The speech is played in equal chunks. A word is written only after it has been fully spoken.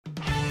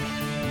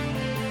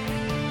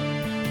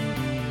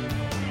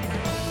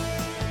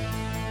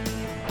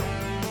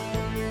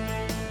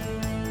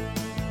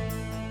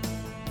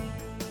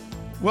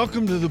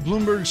Welcome to the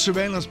Bloomberg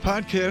Surveillance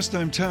Podcast.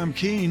 I'm Tom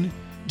Keene.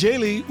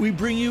 Daily, we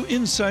bring you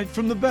insight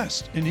from the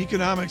best in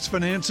economics,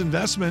 finance,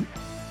 investment,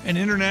 and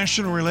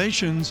international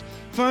relations.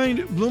 Find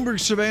Bloomberg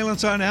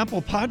Surveillance on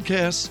Apple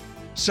Podcasts,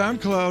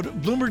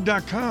 SoundCloud,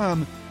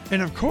 Bloomberg.com,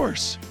 and of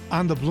course,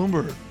 on the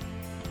Bloomberg.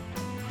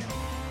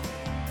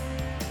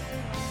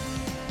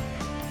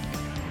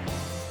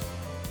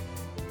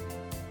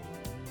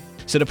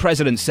 So the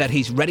president said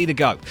he's ready to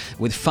go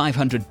with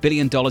 $500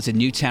 billion in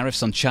new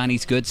tariffs on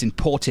Chinese goods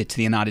imported to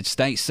the United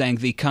States, saying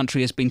the country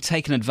has been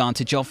taken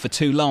advantage of for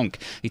too long.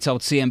 He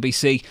told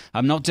CNBC,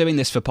 "I'm not doing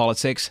this for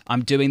politics.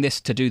 I'm doing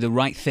this to do the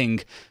right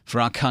thing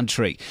for our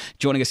country."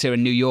 Joining us here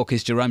in New York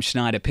is Jerome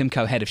Schneider,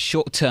 PIMCO head of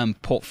short-term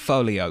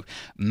portfolio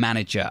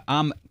manager.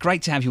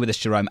 Great to have you with us,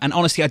 Jerome. And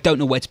honestly, I don't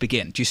know where to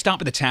begin. Do you start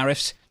with the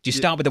tariffs? Do you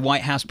start with the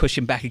White House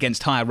pushing back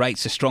against higher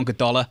rates, a stronger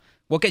dollar?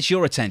 What gets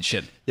your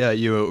attention? Yeah,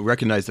 you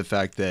recognize the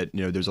fact that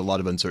there's a lot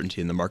of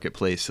uncertainty in the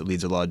marketplace. It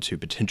leads a lot to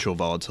potential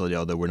volatility,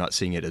 although we're not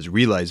seeing it as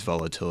realized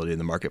volatility in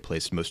the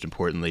marketplace, most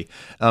importantly.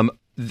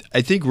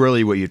 I think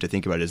really what you have to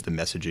think about is the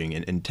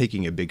messaging and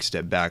taking a big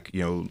step back,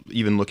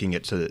 even looking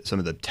at some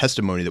of the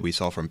testimony that we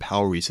saw from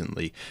Powell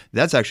recently.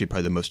 That's actually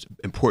probably the most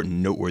important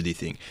noteworthy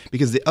thing,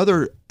 because the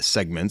other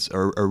segments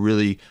are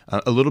really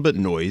a little bit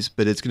noise,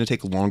 but it's going to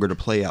take longer to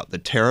play out. The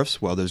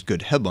tariffs, while there's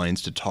good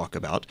headlines to talk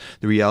about,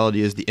 the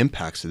reality is the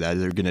impacts of that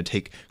are going to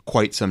take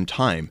quite some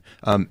time.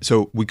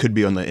 So we could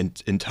be on the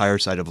entire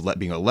side of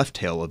being a left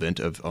tail event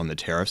on the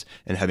tariffs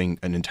and having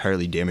an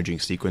entirely damaging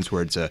sequence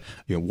where it's a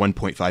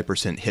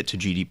 1.5% hit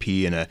to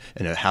GDP and a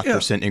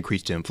 0.5%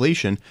 increase to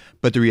inflation.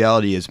 But the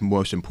reality is,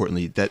 most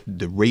importantly, that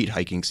the rate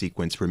hiking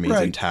sequence remains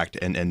intact,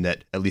 and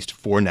that, at least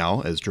for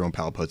now, as Jerome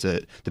Powell puts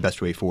it, the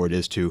best way forward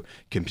is to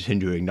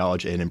continue to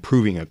acknowledge an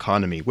improving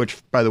economy, which,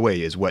 by the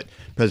way, is what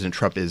President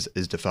Trump is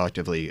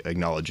definitively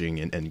acknowledging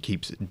and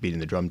keeps beating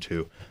the drum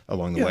to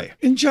along the way.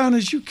 And John,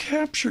 as you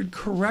captured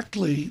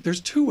correctly,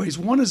 there's two ways.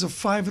 One is a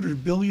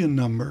 $500 billion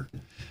number,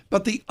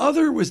 but the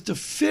other was to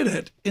fit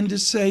it and to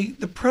say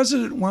the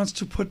president wants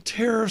to put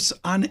tariffs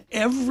on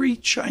every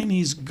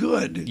Chinese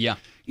good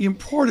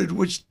imported,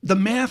 which the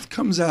math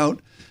comes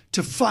out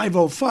to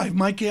 505.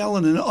 Mike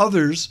Allen and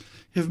others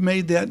have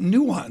made that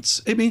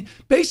nuance. I mean,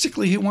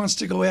 basically, he wants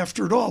to go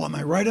after it all. Am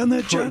I right on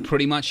that, John?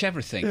 Pretty much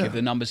everything, if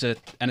the numbers are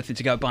anything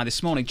to go by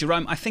this morning.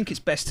 Jerome, I think it's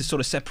best to sort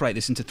of separate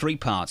this into three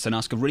parts and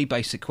ask a really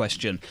basic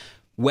question.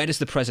 Where does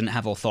the president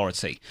have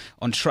authority?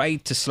 On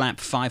trade to slap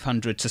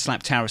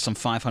tariffs on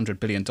 $500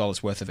 billion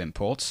worth of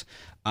imports,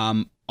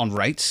 on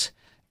rates,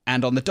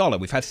 and on the dollar.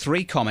 We've had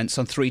three comments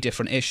on three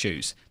different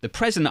issues. The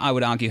president, I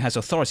would argue, has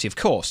authority, of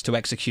course, to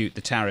execute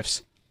the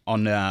tariffs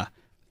on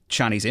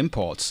Chinese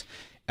imports.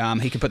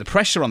 He can put the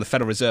pressure on the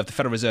Federal Reserve. The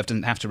Federal Reserve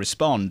doesn't have to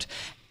respond.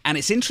 And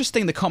it's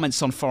interesting, the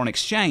comments on foreign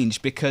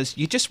exchange, because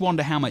you just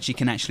wonder how much he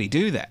can actually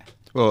do there.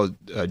 Well,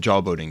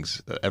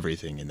 jawboning's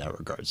everything in that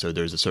regard. So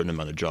there's a certain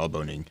amount of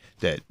jawboning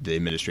that the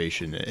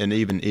administration and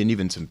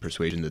even some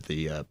persuasion that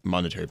the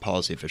monetary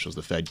policy officials,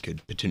 the Fed,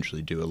 could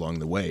potentially do along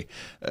the way.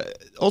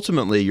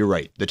 Ultimately, you're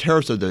right. The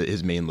tariffs are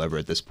his main lever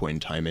at this point in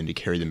time, and to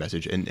carry the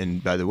message.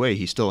 And by the way,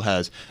 he still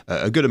has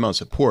a good amount of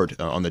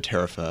support on the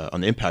tariff,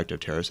 on the impact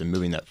of tariffs and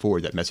moving that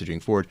forward, that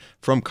messaging forward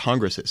from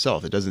Congress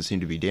itself. It doesn't seem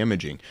to be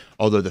damaging,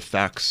 although the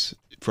facts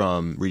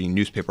from reading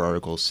newspaper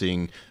articles,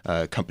 seeing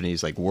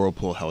companies like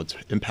Whirlpool, how it's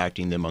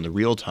impacting them on the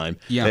real time,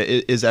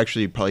 is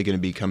actually probably going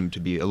to become to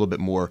be a little bit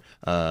more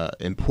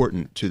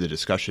important to the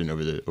discussion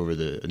over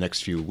the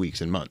next few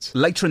weeks and months.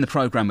 Later in the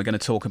program, we're going to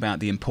talk about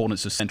the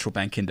importance of central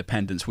bank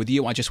independence. With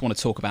you, I just want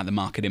to talk about the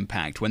market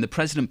impact. When the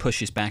president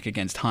pushes back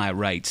against higher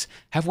rates,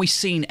 have we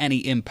seen any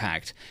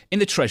impact in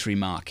the Treasury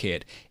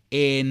market,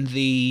 in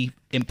the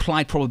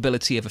implied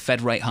probability of a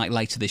Fed rate hike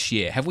later this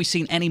year? Have we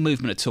seen any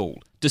movement at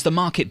all? Does the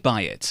market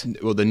buy it?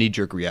 Well, the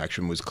knee-jerk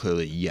reaction was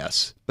clearly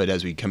yes. But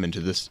as we come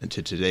into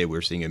today,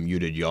 we're seeing a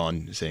muted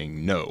yawn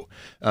saying no.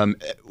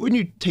 When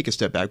you take a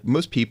step back,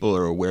 most people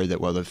are aware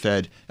that while the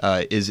Fed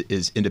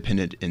is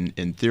independent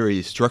in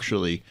theory,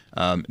 structurally,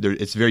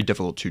 it's very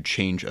difficult to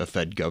change a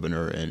Fed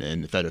governor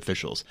and Fed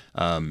officials.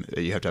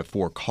 You have to have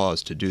for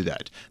cause to do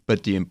that.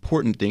 But the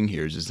important thing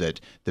here is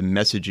that the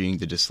messaging,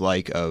 the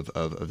dislike of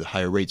the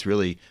higher rates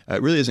really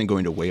isn't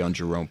going to weigh on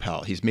Jerome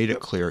Powell. He's made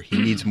it clear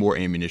he needs more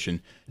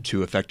ammunition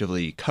to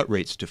effectively cut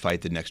rates to fight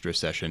the next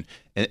recession.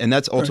 And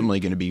that's ultimately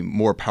going to be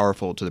more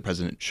powerful to the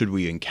president should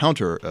we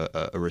encounter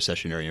a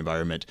recessionary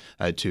environment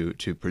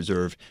to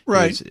preserve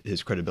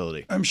his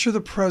credibility. I'm sure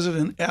the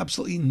president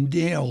absolutely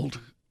nailed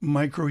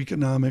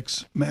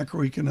microeconomics,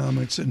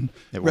 macroeconomics, and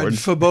read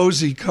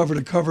Fibonacci cover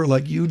to cover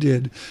like you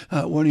did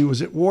when he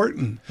was at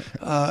Wharton.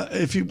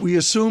 We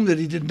assume that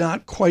he did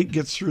not quite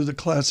get through the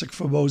classic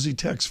Fibonacci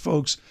text,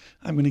 folks,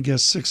 I'm going to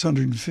guess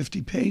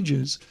 650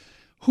 pages.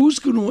 Who's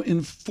going to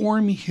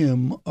inform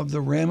him of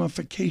the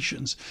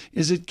ramifications?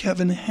 Is it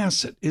Kevin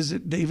Hassett? Is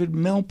it David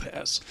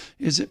Malpass?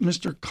 Is it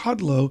Mr.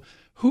 Kudlow?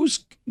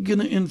 Who's going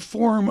to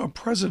inform a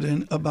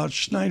president about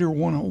Schneider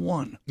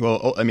 101?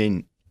 Well, I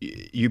mean,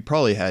 you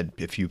probably had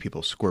a few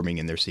people squirming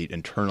in their seat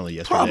internally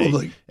yesterday.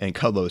 Probably. And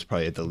Kudlow is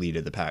probably at the lead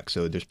of the pack.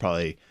 So there's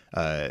probably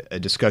a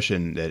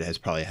discussion that has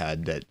probably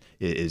had that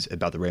is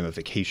about the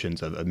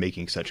ramifications of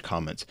making such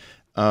comments.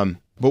 But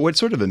what's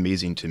sort of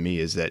amazing to me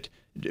is that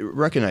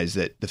recognize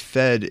that the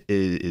Fed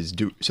is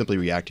simply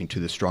reacting to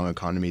the strong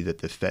economy that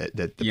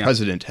the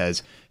president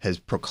has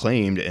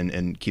proclaimed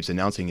and keeps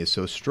announcing is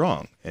so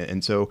strong.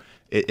 And so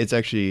it's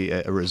actually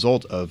a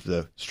result of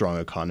the strong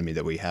economy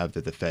that we have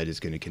that the Fed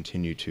is going to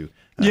continue to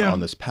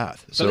on this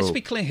path. So let's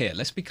be clear here.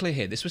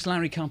 This was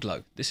Larry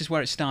Kudlow. This is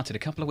where it started a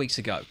couple of weeks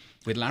ago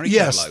with Larry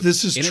Kudlow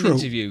this is in true. An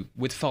interview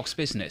with Fox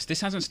Business.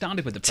 This hasn't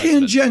started with the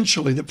president.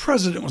 Tangentially, the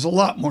president was a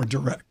lot more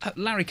direct.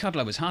 Larry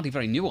Kudlow was hardly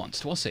very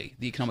nuanced, was he?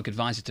 The economic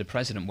advisor to the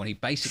president, when he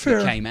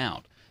basically came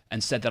out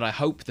and said that I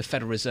hope the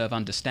Federal Reserve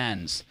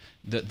understands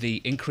that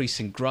the increase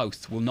in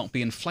growth will not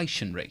be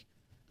inflationary.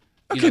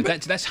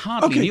 That's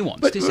hardly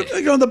nuanced, is it?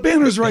 The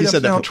banner's right up now. He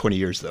said that for 20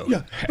 years, though.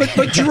 Yeah,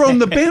 but Jerome,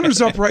 the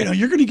banner's up right now.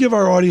 You're going to give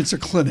our audience a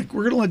clinic.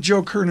 We're going to let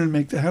Joe Kernan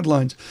make the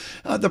headlines.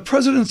 The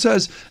president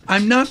says,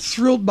 I'm not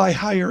thrilled by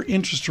higher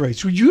interest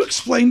rates. Would you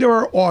explain to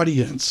our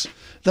audience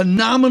the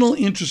nominal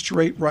interest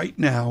rate right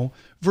now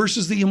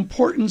versus the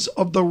importance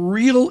of the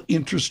real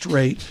interest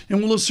rate? And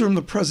we'll assume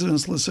the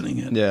president's listening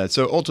in. Yeah,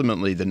 so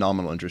ultimately the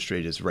nominal interest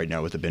rate is right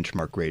now with a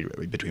benchmark rate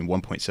between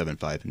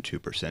 1.75 and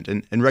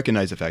 2%. And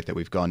recognize the fact that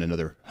we've gone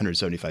another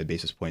 175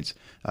 basis points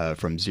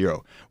from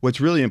zero.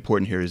 What's really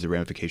important here is the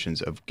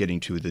ramifications of getting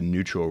to the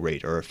neutral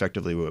rate, or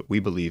effectively what we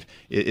believe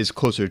is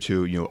closer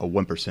to a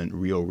 1%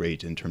 real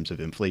rate in terms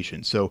of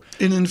inflation. So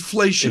an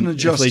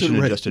inflation-adjusted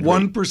rate,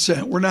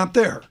 1%. We're not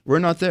there. We're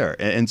not there.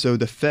 And so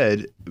the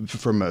Fed,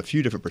 from a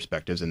few different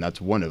perspectives, and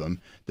that's one of them.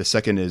 The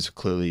second is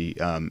clearly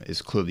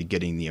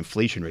getting the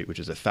inflation rate, which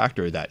is a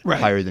factor that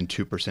higher than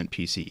 2%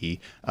 PCE.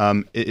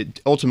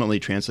 It ultimately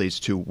translates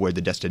to where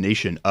the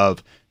destination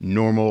of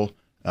normal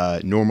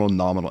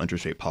nominal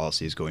interest rate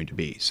policy is going to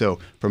be. So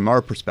from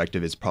our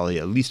perspective, it's probably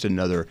at least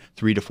another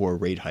 3 to 4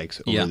 rate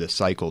hikes over the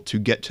cycle to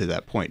get to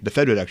that point. The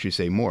Fed would actually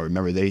say more.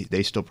 Remember,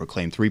 they still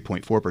proclaim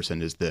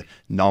 3.4% is the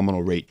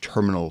nominal rate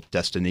terminal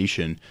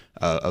destination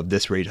of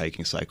this rate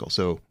hiking cycle.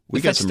 So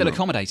the Fed's still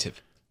accommodative.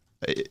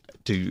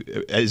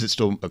 Is it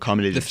still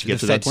accommodative to get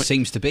to that point? The Fed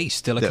seems to be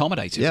still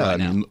accommodative right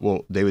now.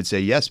 Well, they would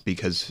say yes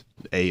because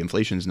A,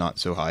 inflation is not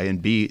so high,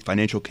 and B,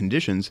 financial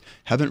conditions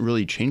haven't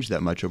really changed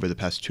that much over the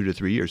past 2 to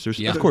 3 years. There's,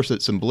 of course,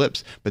 some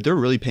blips, but they're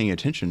really paying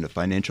attention to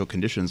financial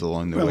conditions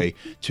along the way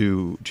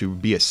to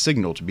be a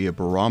signal, to be a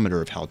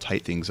barometer of how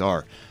tight things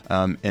are.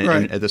 And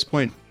at this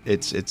point,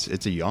 it's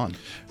a yawn.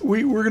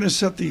 We're going to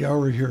set the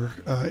hour here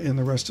and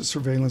the rest of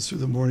Surveillance through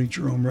the morning,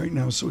 Jerome, right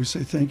now. So we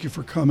say thank you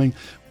for coming.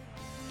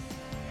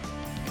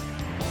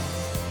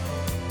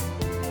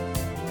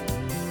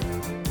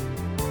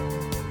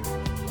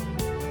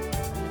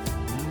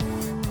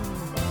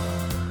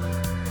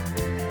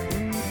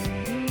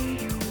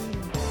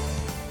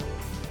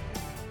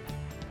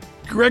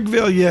 Greg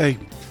Valliere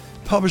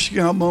publishing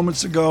out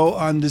moments ago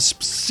on this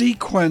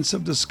sequence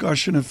of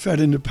discussion of Fed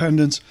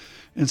independence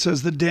and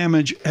says the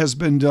damage has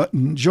been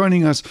done.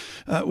 Joining us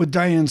with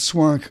Diane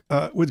Swonk,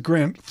 with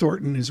Grant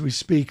Thornton as we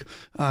speak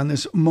on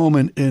this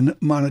moment in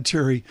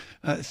monetary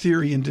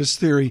theory and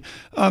distheory.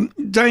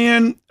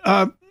 Diane,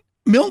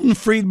 Milton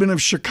Friedman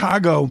of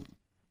Chicago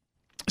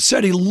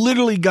said he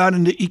literally got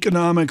into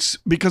economics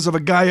because of a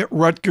guy at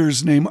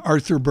Rutgers named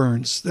Arthur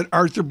Burns, that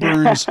Arthur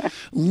Burns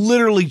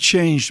literally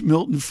changed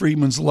Milton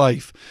Friedman's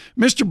life.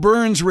 Mr.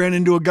 Burns ran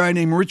into a guy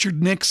named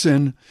Richard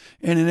Nixon,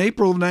 and in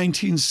April of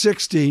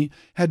 1960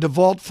 had to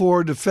vault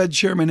forward to Fed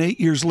chairman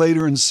 8 years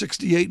later in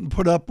 68 and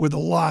put up with a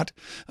lot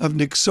of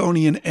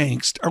Nixonian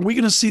angst. Are we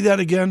going to see that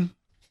again?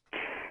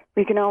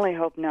 We can only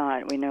hope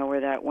not. We know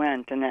where that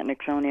went, and that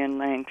Nixonian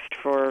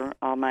angst, for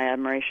all my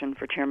admiration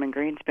for Chairman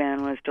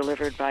Greenspan, was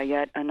delivered by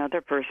yet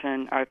another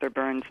person Arthur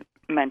Burns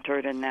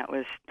mentored, and that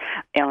was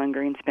Alan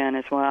Greenspan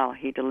as well.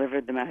 He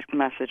delivered the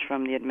message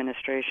from the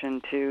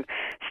administration to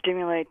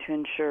stimulate, to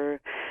ensure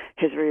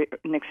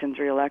Nixon's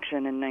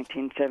reelection in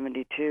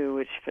 1972,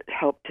 which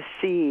helped to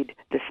seed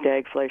the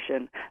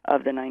stagflation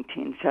of the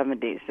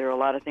 1970s. There were a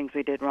lot of things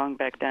we did wrong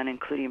back then,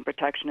 including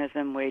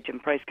protectionism, wage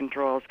and price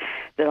controls,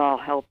 that all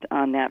helped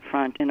on that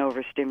front in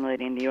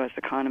overstimulating the U.S.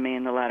 economy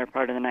in the latter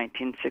part of the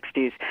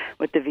 1960s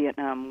with the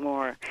Vietnam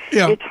War.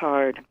 Yeah. It's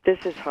hard.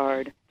 This is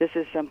hard. This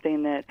is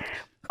something that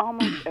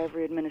almost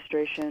every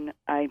administration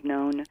I've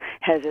known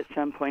has at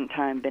some point in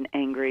time been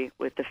angry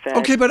with the Fed.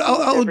 Okay, but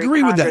I'll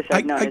agree with that.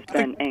 I've known has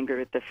been angry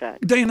with the Fed.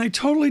 Dan, I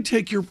totally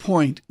take your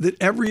point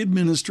that every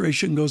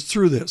administration goes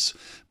through this,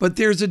 but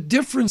there's a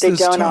difference They this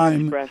don't time.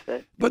 all express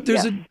it. But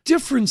there's a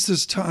difference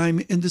this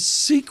time in the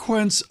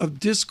sequence of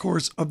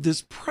discourse of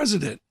this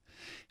president.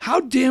 How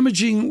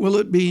damaging will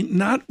it be,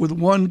 not with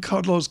one,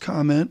 Kudlow's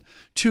comment,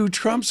 two,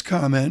 Trump's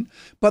comment,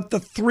 but the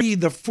 3,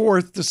 the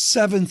 4th, the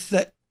 7th,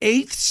 the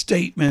 8th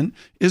statement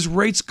is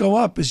rates go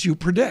up as you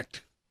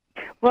predict?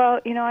 Well,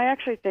 I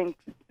actually think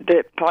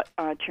that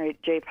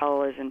Jay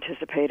Powell has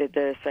anticipated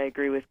this. I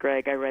agree with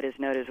Greg. I read his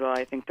note as well.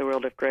 I think the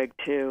world of Greg,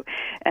 too.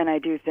 And I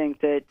do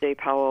think that Jay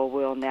Powell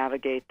will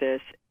navigate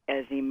this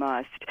as he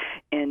must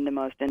in the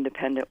most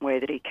independent way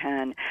that he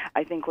can.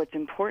 I think what's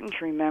important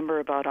to remember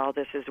about all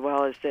this as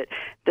well is that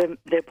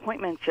the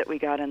appointments that we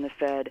got in the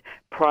Fed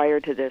prior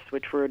to this,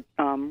 which were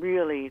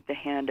really the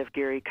hand of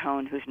Gary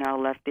Cohn, who's now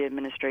left the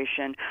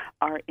administration,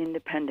 are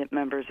independent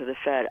members of the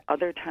Fed.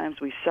 Other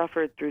times we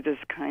suffered through this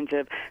kind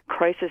of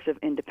crisis of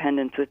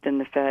independence within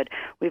the Fed.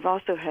 We've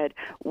also had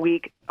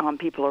weak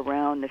people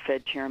around the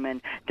Fed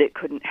chairman that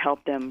couldn't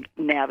help them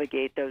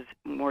navigate those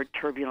more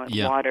turbulent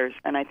waters.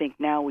 And I think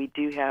now we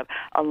do have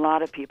a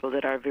lot of people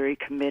that are very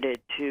committed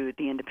to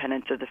the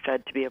independence of the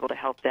Fed to be able to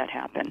help that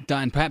happen.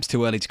 Diane, perhaps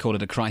too early to call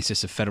it a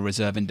crisis of Federal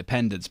Reserve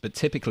independence, but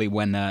typically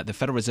when the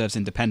Federal Reserve's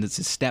independence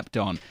is stepped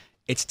on,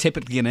 it's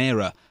typically an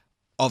era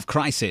of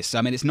crisis.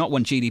 I mean, it's not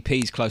when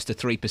GDP is close to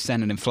 3%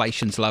 and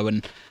inflation's low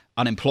and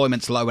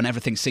unemployment's low and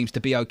everything seems to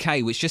be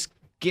okay, which just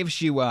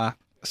gives you a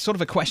sort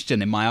of a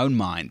question in my own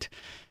mind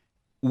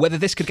whether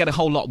this could get a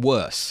whole lot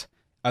worse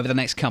over the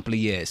next couple of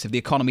years if the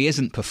economy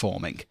isn't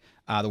performing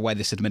the way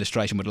this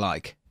administration would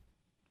like.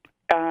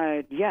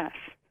 Yes.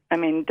 I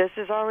mean, this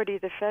is already,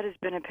 the Fed has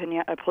been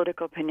a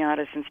political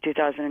piñata since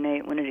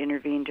 2008 when it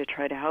intervened to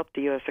try to help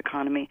the U.S.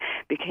 economy,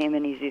 became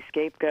an easy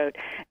scapegoat.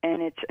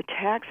 And its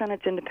attacks on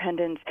its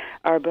independence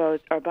are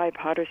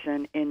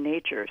bipartisan in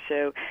nature.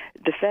 So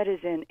the Fed is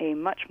in a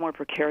much more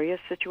precarious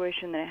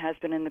situation than it has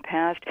been in the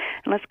past.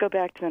 And let's go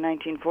back to the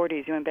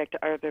 1940s. You went back to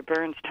Arthur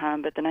Burns,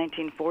 Tom, but the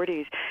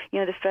 1940s,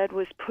 the Fed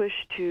was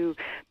pushed to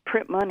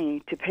print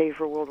money to pay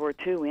for World War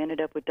II. We ended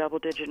up with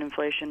double-digit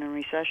inflation and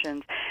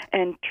recessions.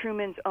 And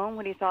Truman's own,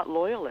 what he thought,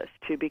 loyalist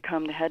to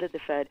become the head of the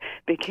Fed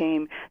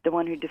became the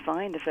one who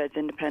defined the Fed's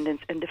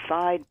independence and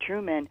defied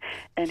Truman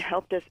and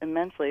helped us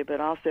immensely, but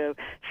also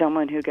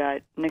someone who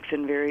got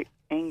Nixon very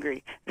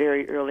angry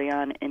very early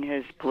on in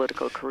his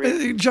political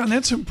career. John,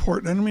 that's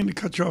important. I don't mean to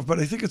cut you off, but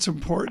I think it's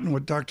important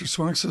what Dr.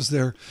 Swonk says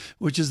there,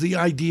 which is the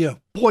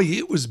idea, boy,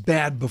 it was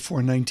bad before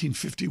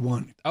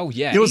 1951. Oh,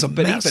 yeah. It was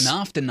But mess. even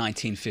after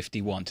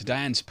 1951, to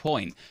Diane's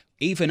point,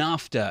 even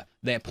after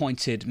they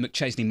appointed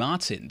McChesney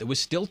Martin, there was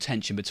still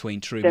tension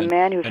between Truman and him. The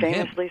man who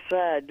famously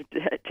said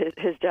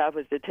his job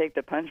was to take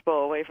the punch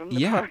bowl away from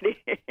the party.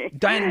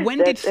 Diane, when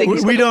did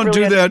things... We don't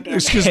do that.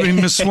 Excuse me,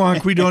 Ms.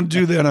 Swonk. We don't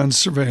do that on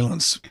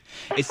surveillance.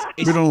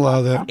 We don't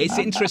allow that. It's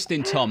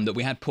interesting, Tom, that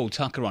we had Paul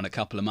Tucker on a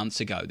couple of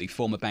months ago, the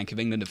former Bank of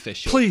England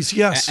official. Please,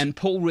 yes. And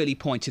Paul really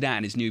pointed out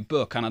in his new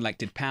book,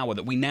 Unelected Power,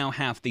 that we now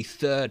have the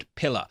third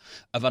pillar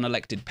of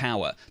unelected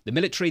power. The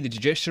military, the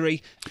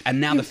judiciary,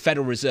 and now the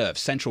Federal Reserve,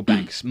 central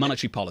banks,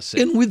 monetary policy.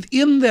 And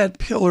within that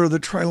pillar, the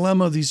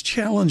trilemma, these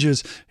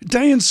challenges,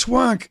 Diane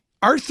Swonk,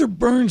 Arthur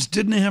Burns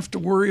didn't have to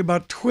worry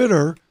about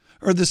Twitter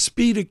or the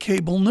speed of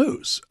cable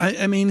news.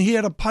 I mean, he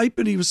had a pipe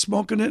and he was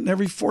smoking it, and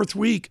every fourth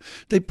week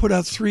they put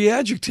out 3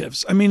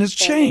 adjectives. I mean, it's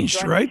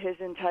changed, right? His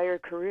entire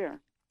career.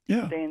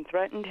 Yeah. They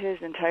threatened his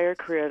entire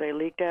career. They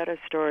leaked out a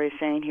story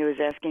saying he was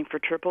asking for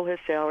triple his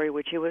salary,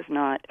 which he was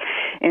not,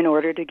 in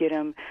order to get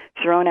him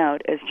thrown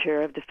out as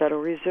chair of the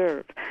Federal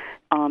Reserve.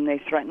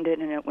 They threatened it,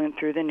 and it went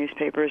through the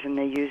newspapers, and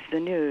they used the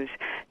news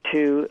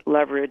to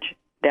leverage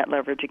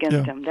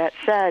against him. That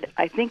said,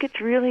 I think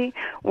it's really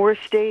worth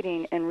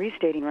stating and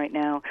restating right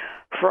now,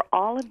 for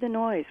all of the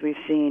noise we've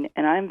seen,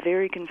 and I'm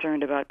very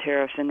concerned about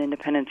tariffs and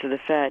independence of the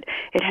Fed,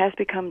 it has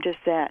become just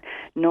that,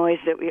 noise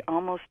that we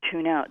almost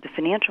tune out. The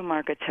financial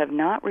markets have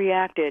not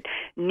reacted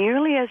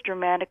nearly as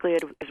dramatically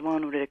as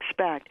one would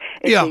expect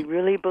if they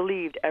really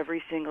believed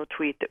every single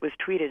tweet that was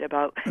tweeted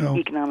about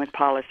economic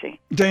policy.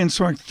 Diane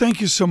Swonk,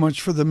 thank you so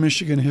much for the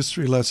Michigan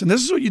history lesson.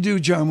 This is what you do,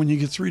 John, when you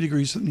get 3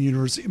 degrees from the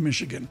University of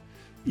Michigan.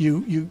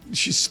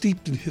 She's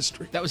steeped in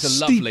history. That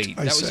was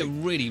a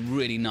really,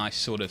 really nice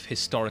sort of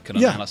historical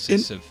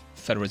analysis of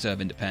Federal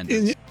Reserve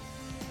independence.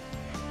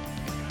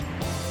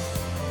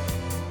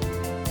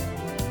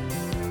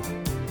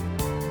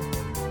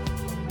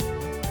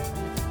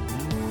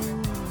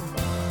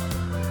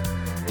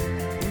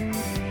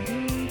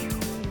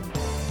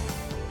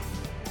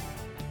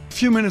 A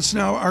few minutes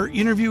now, our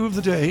interview of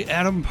the day,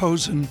 Adam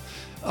Posen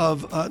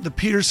of the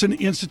Peterson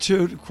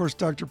Institute, of course,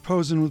 Dr.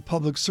 Posen with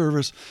public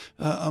service,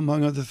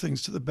 among other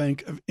things, to the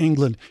Bank of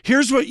England.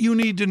 Here's what you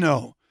need to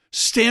know.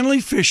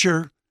 Stanley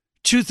Fischer,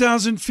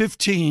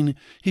 2015,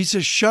 he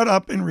says, shut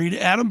up and read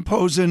Adam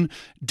Posen.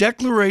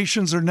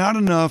 Declarations are not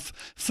enough.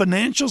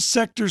 Financial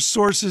sector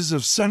sources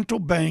of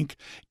central bank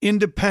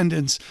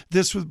independence.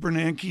 This with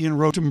Bernanke and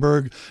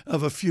Rothenberg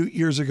of a few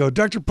years ago.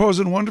 Dr.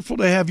 Posen, wonderful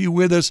to have you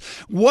with us.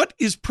 What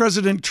is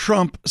President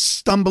Trump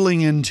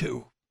stumbling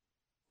into?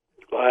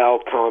 Well,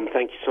 Tom,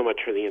 thank you so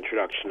much for the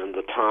introduction and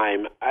the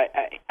time.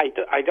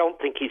 I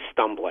don't think he's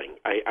stumbling.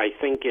 I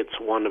think it's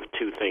one of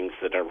 2 things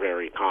that are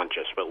very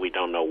conscious, but we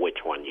don't know which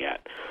one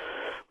yet.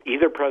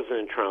 Either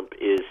President Trump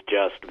is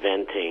just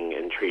venting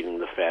and treating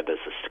the Fed as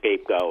a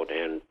scapegoat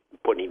and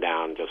putting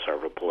down just sort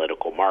of a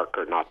political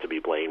marker not to be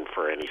blamed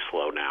for any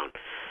slowdown.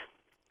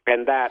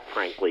 And that,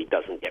 frankly,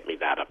 doesn't get me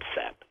that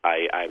upset.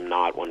 I'm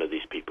not one of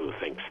these people who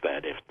thinks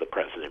that if the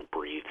president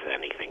breathes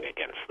anything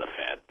against the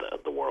Fed,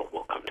 the world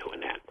will come to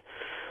an end.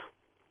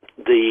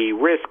 The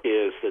risk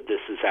is that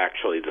this is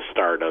actually the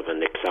start of a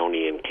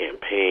Nixonian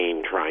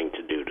campaign trying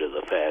to do to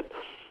the Fed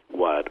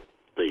what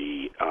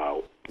the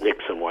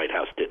Nixon White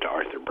House did to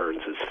Arthur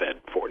Burns' Fed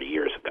 40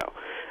 years ago.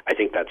 I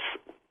think that's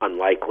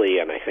unlikely,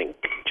 and I think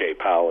Jay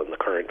Powell and the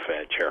current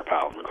Fed, Chair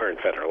Powell and the current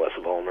Fed, are less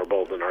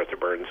vulnerable than Arthur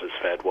Burns'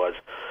 Fed was.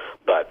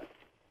 But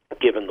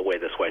given the way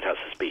this White House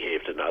has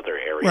behaved in other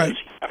areas, right,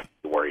 you have to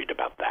be worried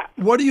about that.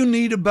 What do you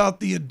need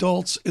about the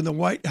adults in the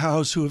White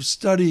House who have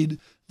studied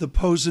the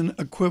Posen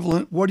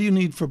equivalent? What do you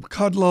need from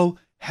Kudlow,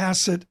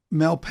 Hassett,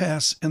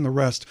 Malpass, and the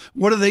rest?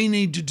 What do they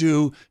need to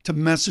do to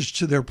message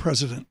to their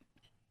president?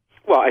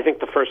 Well, I think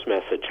the first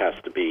message has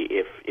to be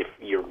if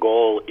your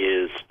goal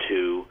is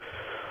to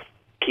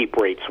keep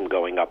rates from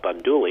going up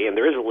unduly, and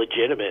there is a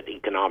legitimate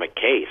economic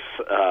case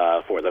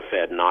for the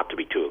Fed not to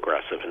be too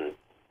aggressive in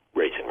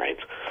raising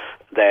rates,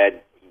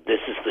 that this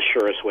is the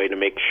surest way to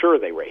make sure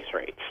they raise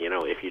rates. You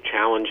know, if you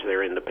challenge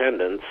their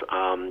independence,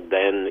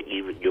 then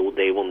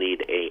they will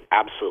need a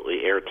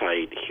absolutely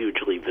airtight,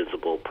 hugely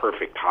visible,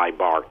 perfect high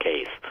bar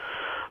case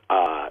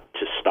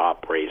to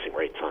stop raising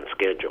rates on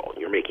schedule.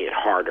 You're making it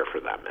harder for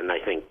them. And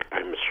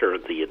I'm sure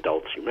the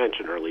adults you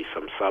mentioned, or at least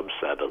some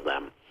subset of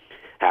them,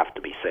 have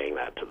to be saying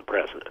that to the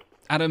president.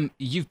 Adam,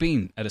 you've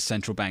been at a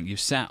central bank. You've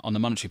sat on the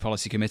Monetary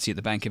Policy Committee at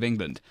the Bank of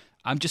England.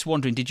 I'm just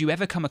wondering, did you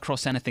ever come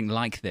across anything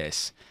like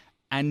this?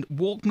 And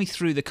walk me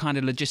through the kind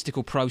of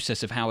logistical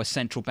process of how a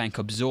central bank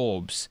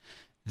absorbs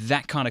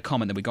that kind of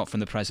comment that we got from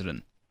the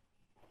president.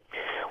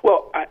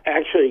 Well,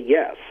 actually,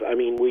 yes. I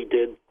mean, we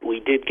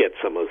did get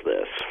some of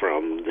this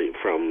from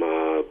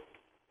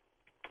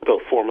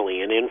both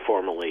formally and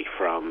informally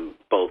from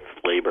both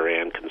Labor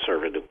and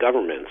conservative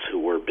governments who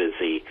were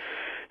busy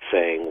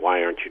saying,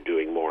 why aren't you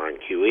doing more on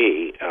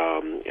QE,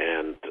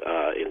 and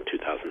in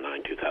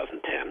 2009,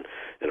 2010.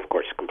 And, of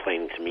course,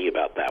 complaining to me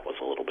about that was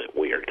a little bit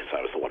weird because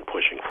I was the one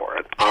pushing for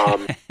it.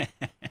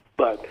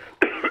 But,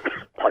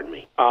 pardon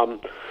me.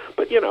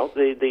 But, you know,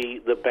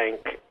 the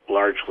bank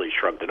largely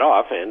shrugged it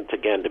off. And,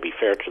 again, to be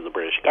fair to the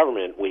British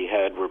government, we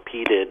had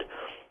repeated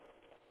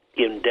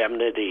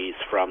indemnities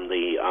from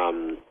the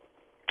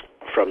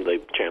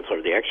Chancellor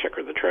of the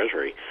Exchequer, the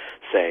Treasury,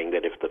 saying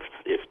that if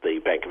the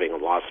Bank of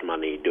England lost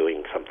money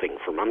doing something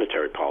for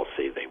monetary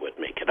policy, they would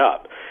make it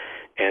up.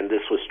 And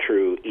this was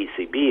true.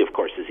 ECB, of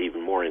course, is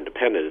even more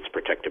independent. It's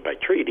protected by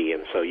treaty,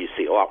 and so you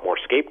see a lot more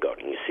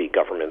scapegoating. You see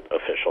government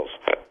officials,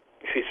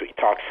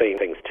 saying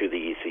things to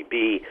the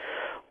ECB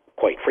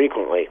quite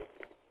frequently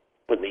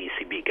when the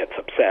ECB gets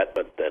upset,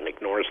 but then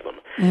ignores them.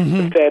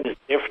 Mm-hmm.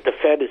 The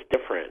Fed is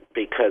different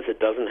because it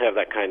doesn't have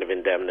that kind of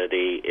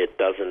indemnity. It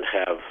doesn't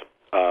have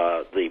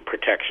the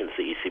protections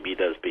the ECB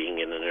does, being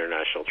in an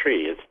international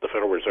treaty. The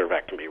Federal Reserve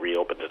Act can be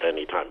reopened at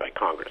any time by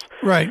Congress.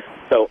 Right.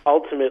 So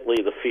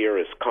ultimately, the fear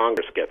is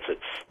Congress gets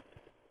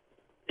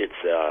its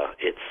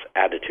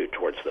attitude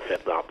towards the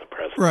Fed, not the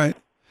president. Right.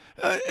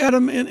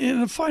 Adam,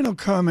 in a final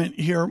comment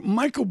here,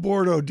 Michael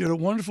Bordo did a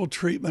wonderful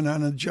treatment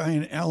on a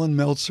giant Alan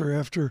Meltzer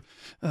after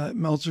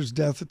Meltzer's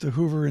death at the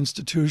Hoover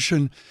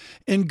Institution,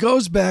 and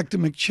goes back to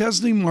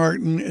McChesney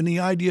Martin and the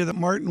idea that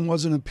Martin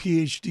wasn't a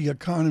PhD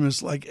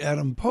economist like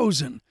Adam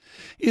Posen.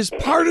 Is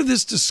part of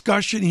this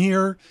discussion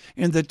here,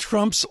 and that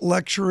Trump's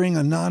lecturing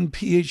a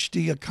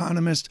non-PhD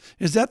economist,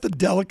 is that the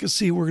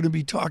delicacy we're going to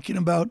be talking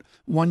about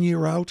 1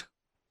 year out?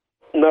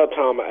 No,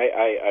 Tom,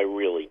 I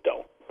really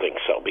don't think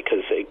so,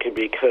 because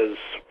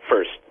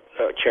first,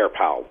 Chair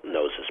Powell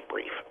knows his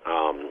brief,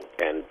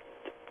 and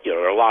you know,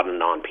 there are a lot of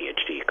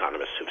non-PhD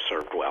economists who've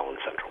served well in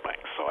central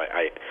banks. So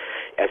I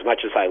as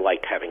much as I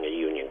liked having a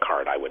union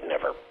card, I would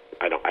never.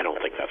 I don't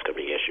think that's going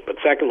to be an issue. But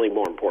secondly,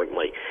 more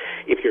importantly,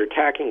 if you're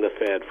attacking the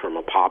Fed from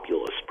a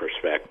populist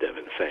perspective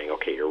and saying,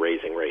 okay, you're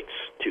raising rates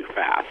too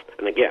fast,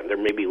 and again, there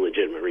may be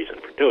legitimate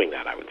reason for doing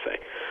that, I would say,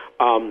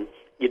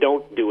 you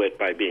don't do it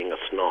by being a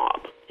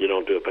snob. You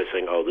don't do it by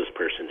saying, oh, this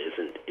person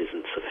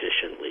isn't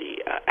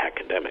sufficiently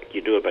academic.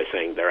 You do it by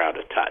saying they're out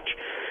of touch.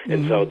 Mm-hmm.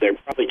 And so they're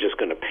probably just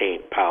going to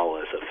paint Powell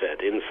as a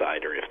Fed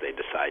insider if they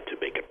decide to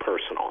make it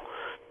personal,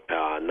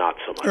 not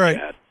so much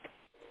at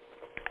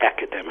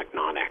academic,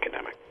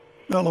 non-academic.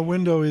 Well, a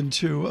window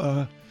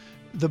into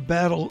the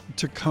battle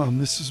to come.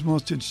 This is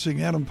most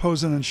interesting. Adam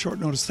Posen on short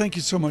notice. Thank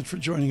you so much for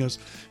joining us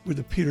with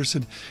the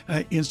Peterson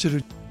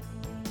Institute.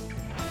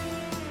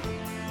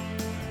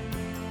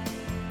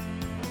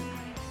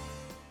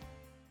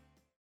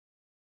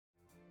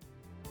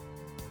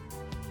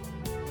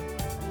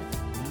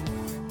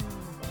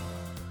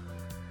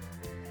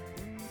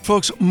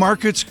 Folks,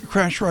 markets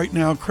crash right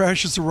now.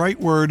 Crash is the right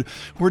word.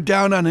 We're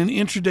down on an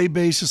intraday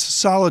basis, a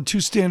solid 2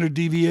 standard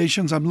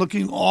deviations. I'm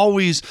looking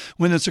always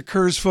when this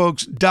occurs,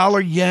 folks.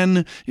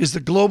 Dollar-yen is the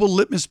global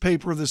litmus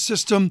paper of the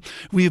system.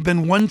 We have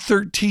been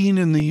 113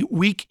 in the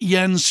weak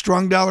yen,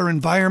 strong dollar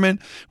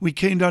environment. We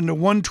came down to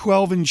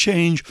 112 and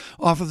change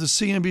off of the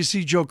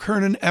CNBC Joe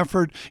Kernan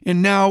effort.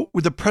 And now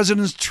with the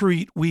president's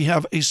tweet, we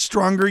have a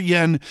stronger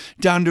yen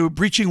down to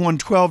breaching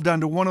 112,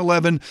 down to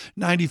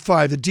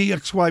 111.95. The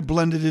DXY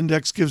blended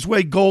index gives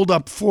way. Gold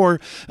up $4.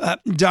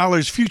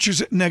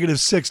 Futures at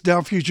 -6.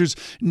 Dow futures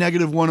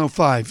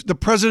 -105. The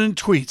president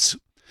tweets,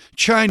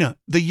 China,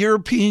 the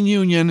European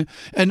Union,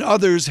 and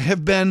others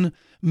have been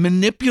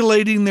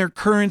manipulating their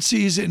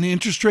currencies and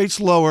interest rates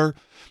lower,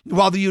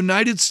 while the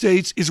United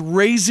States is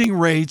raising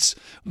rates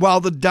while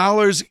the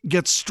dollars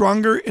get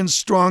stronger and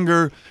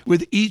stronger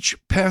with each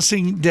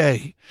passing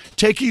day,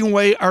 taking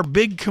away our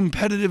big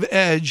competitive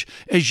edge.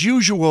 As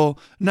usual,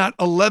 not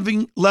a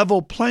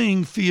level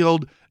playing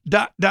field, ...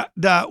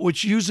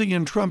 which using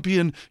in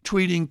Trumpian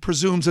tweeting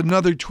presumes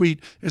another tweet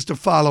is to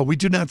follow. We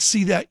do not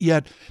see that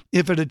yet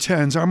if it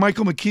attends. Our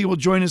Michael McKee will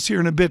join us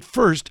here in a bit.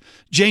 First,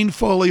 Jane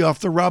Foley off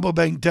the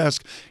Rabobank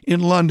desk in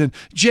London.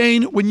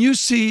 Jane, when you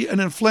see an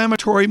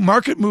inflammatory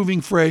market-moving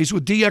phrase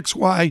with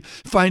DXY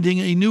finding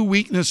a new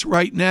weakness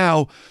right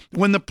now,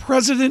 when the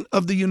President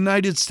of the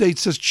United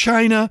States says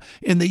China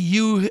and the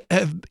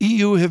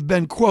EU have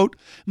been, quote,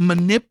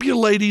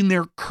 manipulating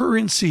their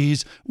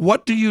currencies,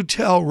 what do you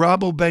tell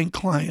Rabobank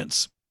clients?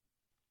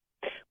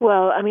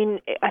 Well, I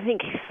mean, I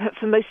think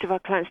for most of our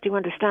clients do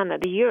understand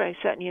that the euro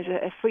certainly is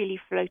a freely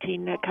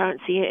floating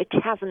currency. It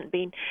hasn't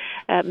been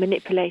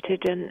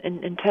manipulated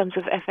in terms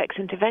of FX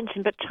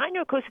intervention. But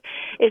China, of course,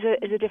 is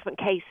a different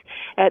case.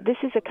 This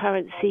is a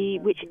currency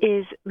which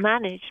is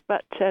managed,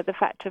 but the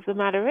fact of the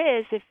matter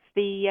is, if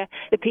the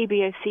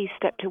PBOC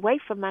stepped away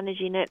from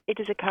managing it, it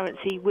is a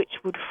currency which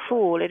would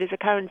fall. It is a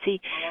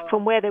currency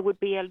from where there would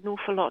be an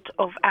awful lot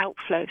of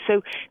outflow.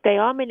 So they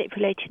are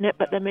manipulating it,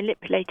 but they're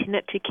manipulating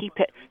it to keep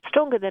it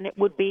stronger than it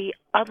would be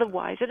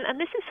otherwise. And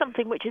this is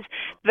something which is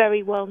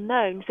very well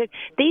known. So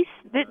the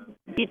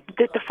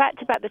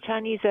fact about the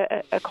Chinese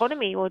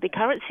economy or the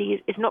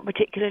currency is not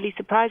particularly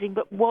surprising,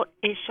 but what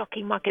is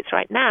shocking markets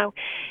right now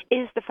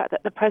is the fact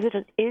that the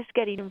president is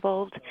getting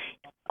involved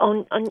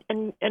on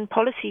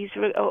policies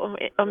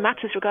on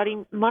matters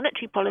regarding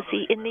monetary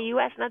policy in the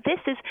U.S. Now, this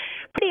is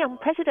pretty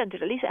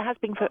unprecedented. At least it has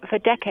been for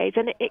decades,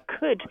 and it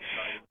could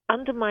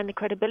undermine the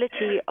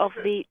credibility of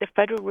the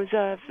Federal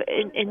Reserve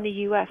in the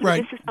U.S.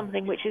 Right. This is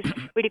something which is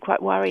really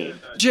quite worrying.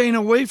 Jane,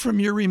 away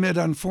from your remit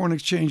on foreign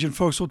exchange, and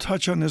folks will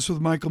touch on this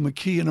with Michael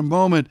McKee in a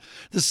moment,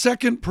 the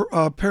second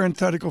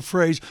parenthetical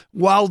phrase,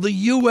 while the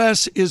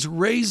U.S. is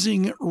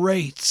raising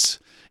rates,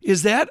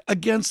 is that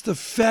against the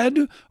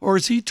Fed, or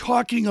is he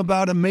talking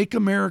about a Make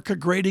America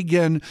Great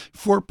Again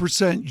 4%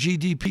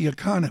 GDP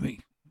economy?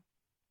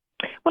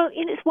 Well,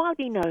 it's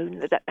widely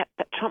known that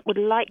Trump would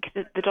like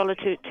the dollar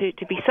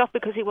to be soft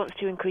because he wants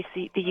to increase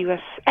the U.S.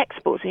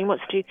 exports and he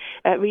wants to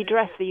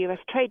redress the U.S.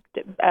 trade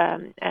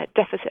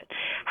deficit.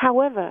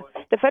 However,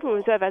 the Federal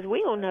Reserve, as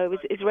we all know,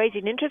 is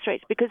raising interest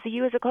rates because the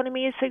U.S.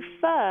 economy is so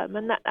firm,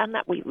 and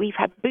that we've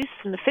had boosts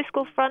from the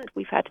fiscal front.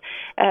 We've had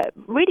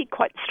really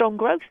quite strong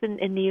growth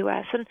in the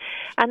U.S. and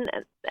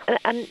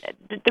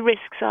the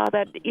risks are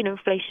that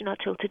inflation are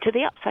tilted to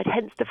the upside.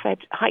 Hence, the Fed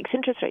hikes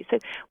interest rates. So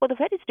what the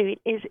Fed is doing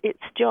is its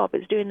job.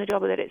 It's doing the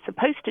job that it's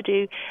supposed to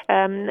do.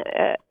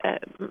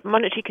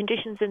 Monetary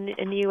conditions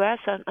in the U.S.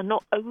 are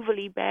not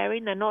overly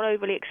bearing. They're not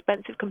overly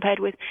expensive compared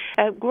with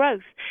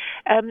growth.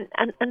 And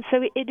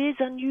so it is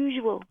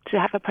unusual to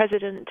have a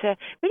president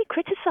really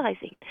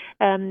criticizing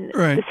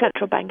the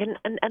central bank.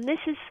 And this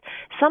is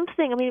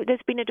something, I mean, there's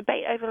been a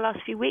debate over the last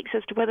few weeks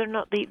as to whether or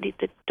not the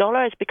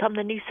dollar has become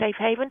the new safe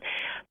haven.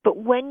 But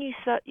when you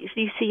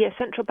see a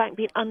central bank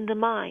being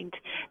undermined,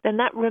 then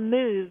that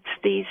removes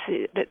the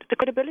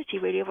credibility,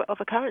 really, of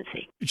a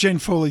currency. Jane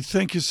Foley,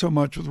 thank you so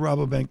much with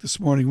Rabobank this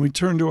morning. We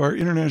turn to our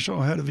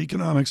international head of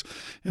economics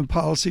and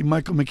policy,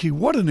 Michael McKee.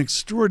 What an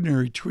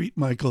extraordinary tweet,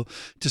 Michael,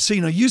 to see.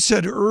 Now, you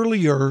said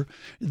earlier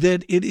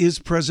that it is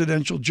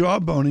presidential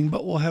jawboning,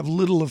 but will have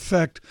little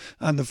effect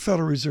on the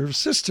Federal Reserve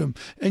System.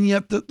 And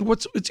yet,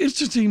 what's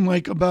interesting,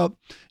 Mike, about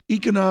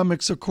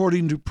economics,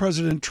 according to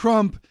President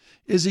Trump,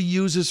 is he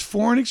uses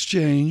foreign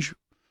exchange,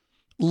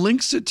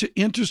 links it to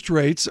interest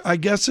rates, I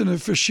guess in a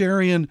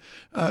Fisherian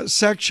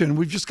section.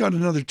 We've just got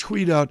another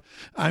tweet out,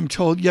 I'm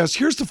told. Yes,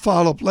 here's the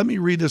follow-up. Let me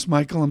read this,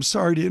 Michael. I'm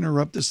sorry to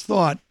interrupt this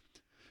thought.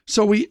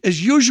 So we,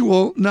 as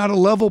usual, not a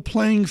level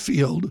playing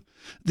field.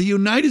 The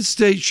United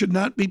States should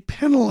not be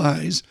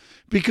penalized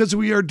because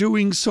we are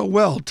doing so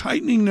well.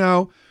 Tightening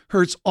now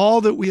hurts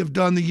all that we have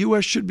done. The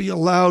U.S. should be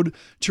allowed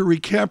to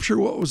recapture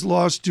what was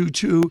lost due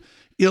to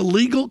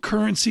illegal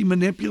currency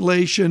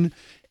manipulation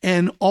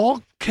and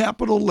all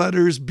capital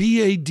letters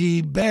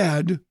BAD,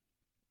 bad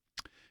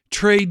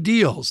trade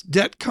deals,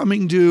 debt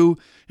coming due,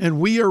 and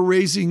we are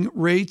raising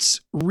rates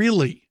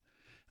really.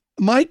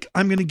 Mike,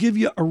 I'm going to give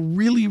you a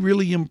really,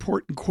 really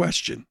important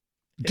question.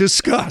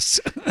 Discuss.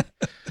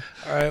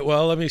 All right,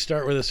 well, let me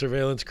start with a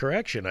surveillance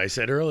correction. I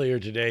said earlier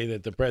today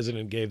that the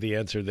president gave the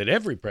answer that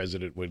every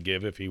president would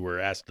give if he were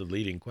asked the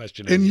leading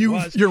question. And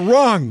you're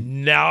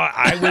wrong. Now,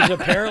 I was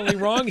apparently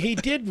wrong. He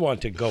did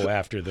want to go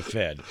after the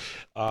Fed.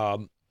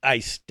 I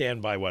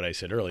stand by what I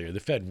said earlier. The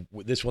Fed,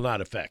 this will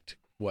not affect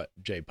what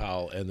Jay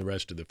Powell and the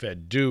rest of the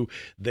Fed do.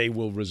 They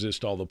will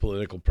resist all the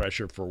political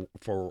pressure for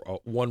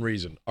one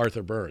reason: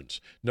 Arthur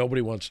Burns.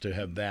 Nobody wants to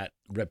have that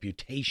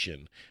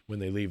reputation when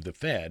they leave the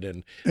Fed.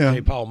 And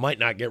Jay Powell might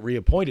not get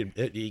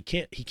reappointed. He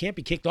can't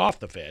be kicked off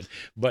the Fed,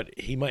 but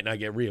he might not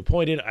get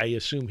reappointed. I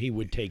assume he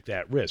would take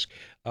that risk.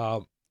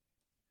 The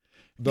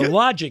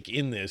logic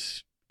in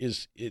this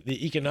is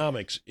the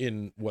economics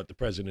in what the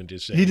president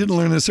is saying. He didn't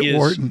learn this at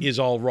Wharton. Is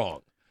all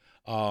wrong.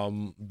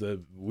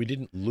 We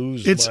didn't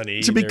lose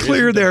money. To be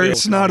clear,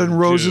 it's not in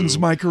Rosen's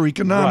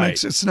microeconomics.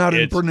 Right. It's not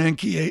in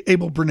Bernanke,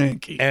 Abel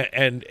Bernanke.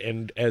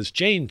 And as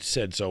Jane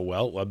said so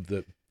well,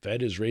 the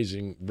Fed is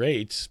raising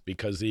rates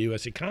because the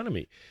U.S.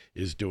 economy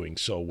is doing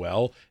so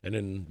well. And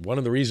then one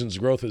of the reasons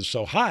growth is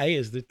so high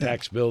is the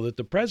tax bill that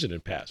the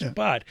president passed. Yeah.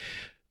 But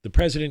the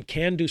president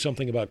can do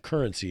something about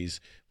currencies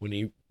when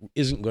he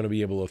isn't going to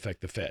be able to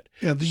affect the Fed.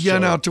 Yeah, the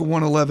yen out to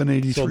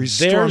 111.83.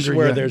 So there's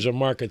where there's a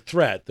market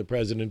threat. The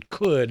president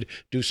could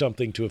do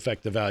something to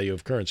affect the value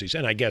of currencies.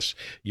 And I guess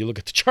you look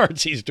at the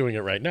charts, he's doing it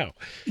right now.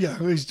 Yeah,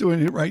 he's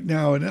doing it right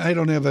now. And I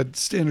don't have a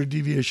standard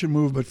deviation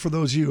move, but for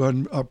those of you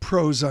on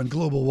pros on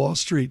Global Wall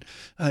Street,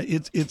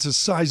 it's a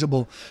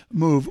sizable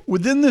move.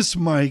 Within this,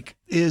 Mike,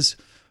 is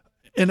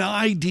an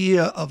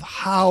idea of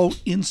how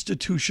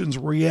institutions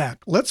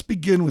react. Let's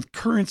begin with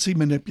currency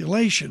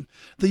manipulation.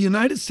 The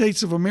United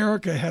States of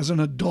America has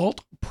an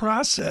adult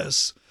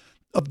process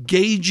of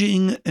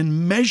gauging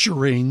and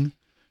measuring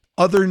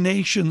other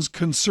nations'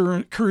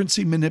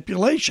 currency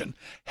manipulation.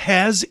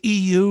 Has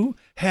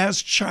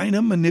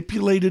China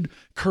manipulated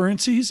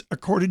currencies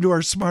according to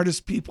our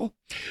smartest people?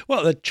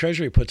 Well, the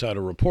Treasury puts out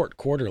a report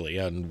quarterly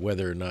on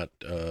whether or not,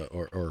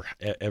 or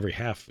every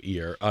half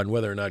year, on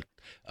whether or not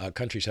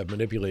countries have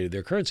manipulated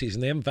their currencies,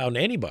 and they haven't found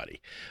anybody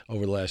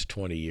over the last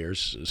 20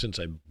 years, since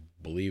I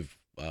believe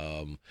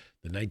the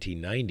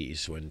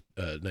 1990s,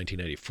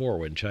 1994,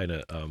 when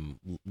China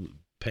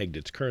pegged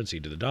its currency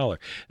to the dollar.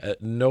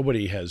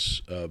 Nobody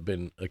has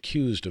been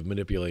accused of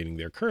manipulating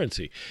their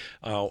currency.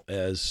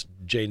 As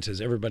Jane says,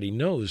 everybody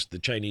knows the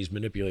Chinese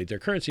manipulate their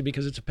currency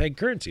because it's a pegged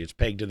currency. It's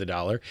pegged to the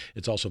dollar.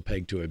 It's also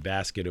pegged to a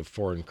basket of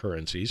foreign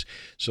currencies.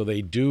 So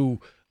they do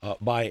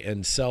buy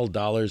and sell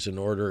dollars in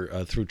order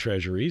through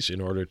treasuries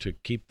in order to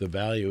keep the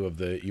value of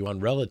the yuan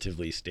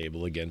relatively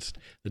stable against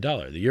the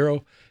dollar. The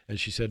euro, as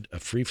she said, a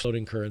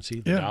free-floating currency.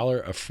 The dollar,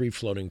 a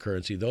free-floating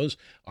currency. Those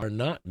are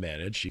not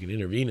managed. You can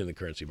intervene in the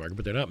currency market,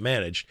 but they're not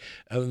managed.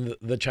 And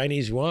the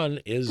Chinese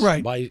yuan is,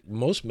 by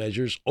most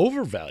measures,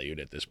 overvalued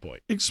at this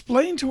point.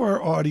 Explain to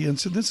our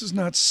audience, and this is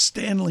not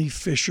Stanley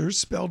Fischer,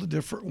 spelled a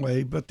different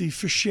way, but the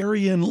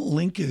Fischerian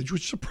linkage,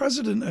 which the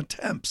president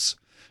attempts,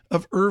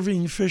 of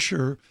Irving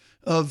Fisher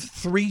of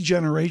 3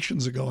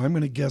 generations ago. I'm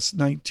going to guess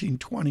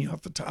 1920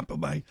 off the top of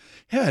my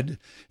head.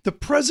 The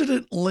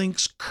president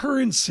links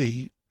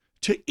currency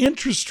to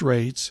interest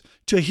rates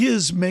to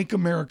his Make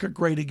America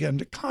Great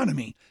Again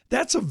economy.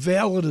 That's a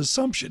valid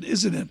assumption,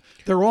 isn't it?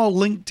 They're all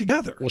linked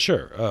together. Well,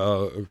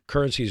 sure.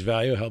 Currency's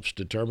value helps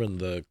determine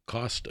the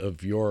cost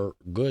of your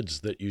goods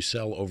that you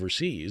sell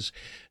overseas.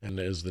 And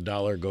as the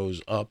dollar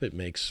goes up, it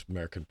makes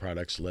American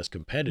products less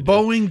competitive.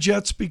 Boeing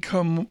jets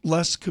become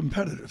less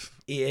competitive.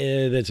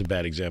 Yeah, that's a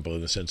bad example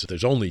in the sense that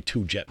there's only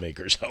 2 jet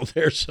makers out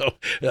there, so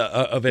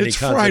of any it's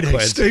consequence.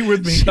 Friday. Stay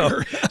with me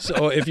here.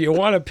 So if you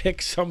want to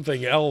pick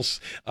something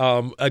else,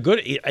 I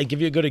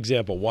give you a good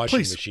example: washing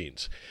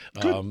machines.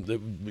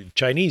 The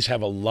Chinese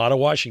have a lot of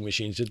washing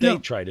machines that they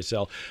try to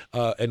sell,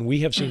 and we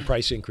have seen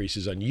price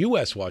increases on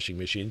U.S. washing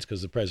machines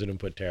because the president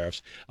put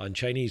tariffs on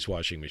Chinese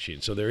washing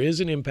machines. So there is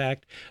an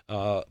impact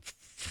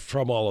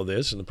from all of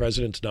this, and the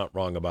president's not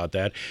wrong about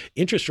that.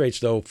 Interest rates,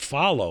 though,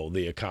 follow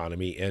the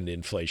economy and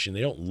inflation.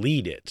 They don't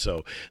lead it.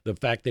 So the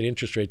fact that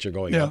interest rates are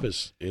going up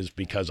is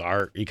because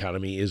our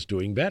economy is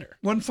doing better.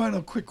 One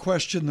final quick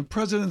question. The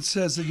president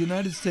says the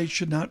United States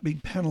should not be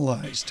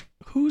penalized.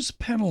 Who's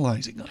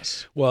penalizing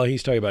us? Well,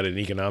 he's talking about it in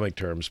economic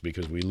terms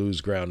because we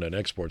lose ground on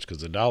exports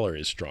because the dollar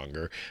is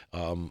stronger.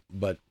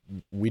 But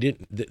we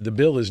didn't. The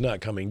bill is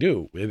not coming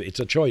due. It's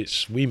a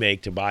choice we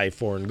make to buy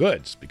foreign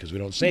goods because we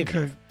don't save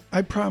them.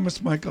 I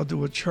promised Mike I'll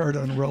do a chart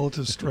on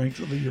relative strength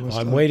of the U.S.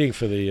 I'm waiting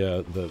for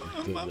the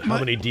how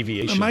many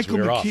deviations Michael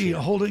we're off. McKee Here.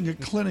 holding a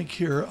clinic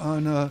here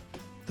on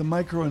the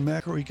micro and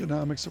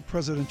macroeconomics of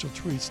presidential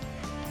tweets.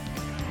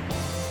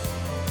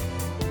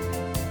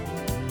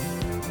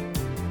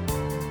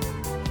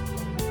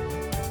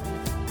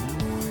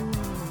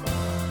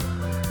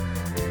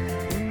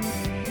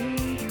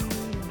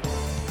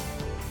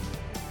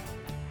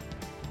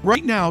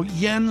 Right now,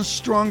 yen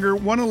stronger,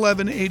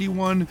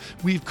 111.81.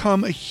 We've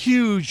come a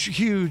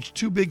huge,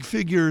 2 big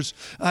figures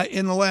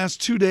in the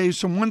last 2 days,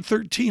 from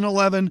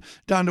 113.11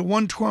 down to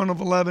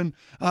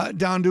 112.11,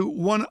 down to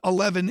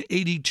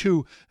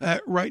 111.82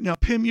 right now.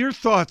 Pim, your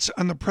thoughts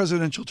on the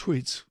presidential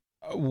tweets?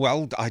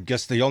 Well, I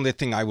guess the only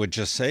thing I would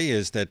just say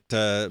is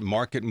that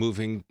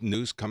market-moving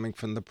news coming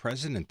from the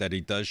president, that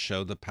he does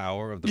show the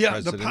power of the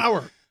president. Yeah, the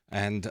power.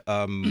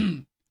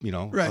 And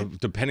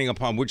depending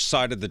upon which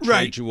side of the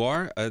trade you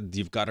are,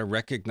 you've got to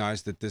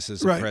recognize that this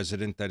is a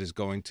president that is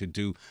going to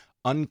do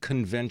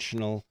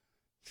unconventional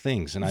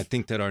things. And I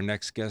think that our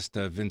next guest,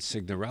 Vince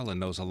Signorella,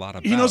 knows a lot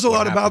about. He knows a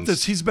lot about happens.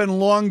 this. He's been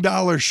long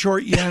dollar,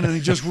 short yen, and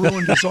he just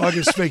ruined his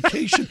August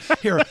vacation.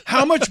 Here,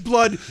 how much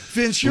blood,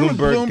 Vince? You're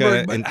Bloomberg, with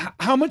Bloomberg, but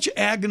how much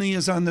agony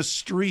is on the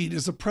street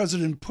as the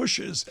president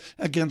pushes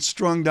against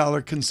strong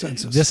dollar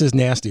consensus? This is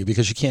nasty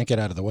because you can't get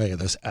out of the way of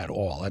this at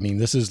all. I mean,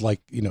 this is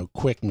like,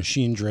 quick,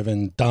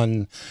 machine-driven,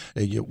 done.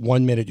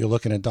 1 minute you're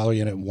looking at dollar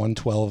yen at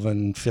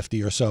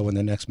 112.50 or so, and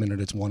the next minute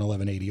it's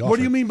 111.80 off. What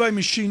do you mean by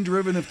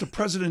machine-driven if the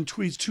president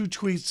tweets 2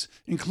 tweets,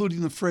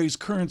 including the phrase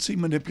currency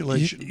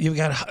manipulation? You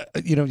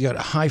got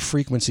high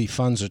frequency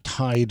funds are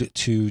tied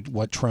to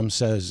what Trump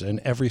says, and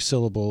every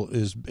syllable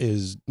is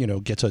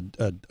gets a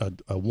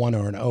 1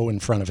 or an O in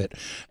front of it,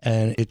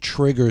 and it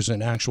triggers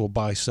an actual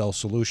buy-sell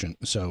solution.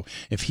 So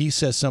if he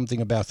says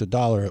something about the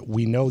dollar,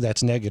 we know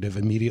that's negative.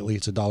 Immediately,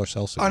 it's a dollar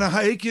sell signal. On a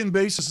Hayekian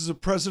basis, is the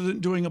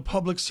president doing a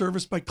public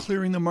service by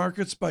clearing the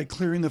markets, by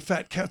clearing the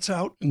fat cats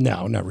out?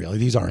 No, not really.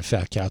 These aren't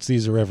fat cats.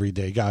 These are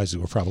everyday guys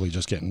who are probably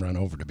just getting run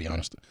over, to be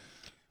honest.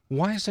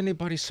 Why is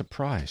anybody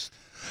surprised?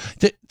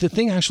 The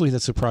thing actually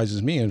that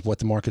surprises me and what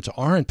the markets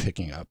aren't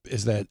picking up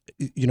is that,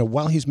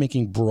 while he's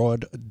making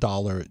broad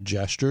dollar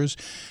gestures,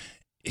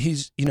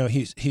 he's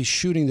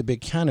shooting the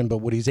big cannon, but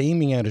what he's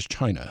aiming at is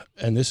China.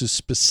 And this is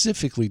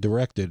specifically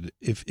directed,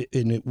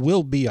 and it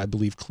will be, I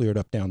believe, cleared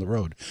up down the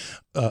road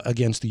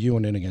against the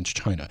yuan and against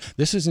China.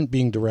 This isn't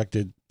being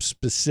directed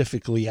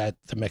specifically at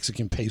the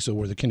Mexican peso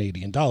or the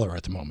Canadian dollar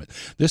at the moment.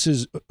 This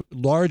is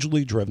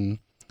largely driven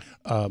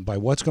by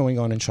what's going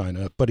on in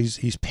China, but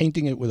he's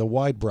painting it with a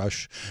wide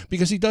brush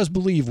because he does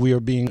believe we are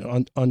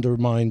being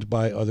undermined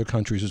by other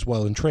countries as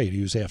well in trade.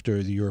 He was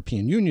after the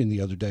European Union the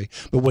other day,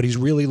 but what he's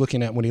really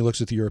looking at when he looks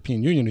at the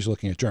European Union, he's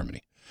looking at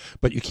Germany.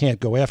 But you can't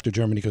go after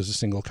Germany because it's a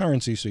single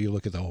currency, so you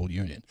look at the whole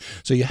union.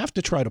 So you have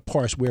to try to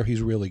parse where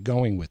he's really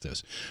going with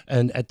this.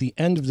 And at the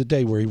end of the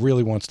day, where he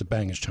really wants to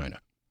bang is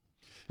China.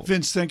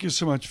 Vince, thank you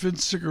so much.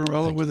 Vince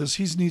Signorella with us.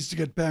 He needs to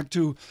get back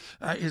to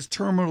his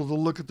terminal to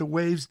look at the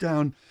waves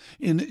down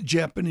in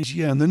Japanese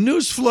yen. The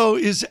news flow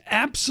is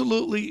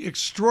absolutely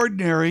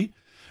extraordinary.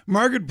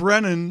 Margaret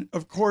Brennan,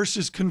 of course,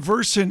 is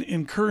conversant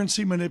in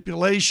currency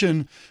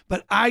manipulation,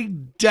 but I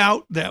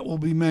doubt that will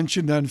be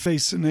mentioned on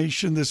Face the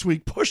Nation this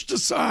week, pushed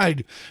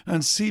aside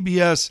on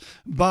CBS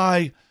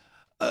by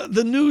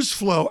the news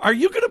flow. Are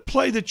you going to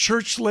play the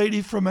church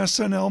lady from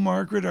SNL,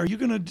 Margaret? Are you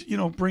going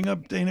to, bring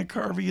up Dana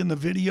Carvey in the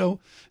video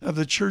of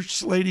the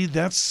church lady?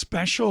 That's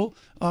special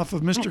off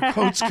of Mr.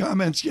 Coates'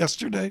 comments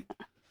yesterday.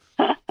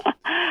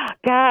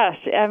 Gosh,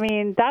 I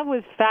mean, that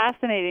was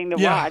fascinating to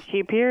watch.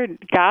 He appeared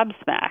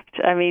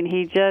gobsmacked. I mean,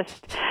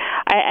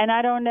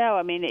 I don't know.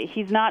 I mean,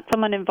 he's not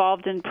someone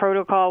involved in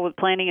protocol with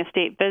planning a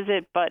state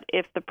visit, but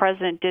if the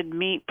president did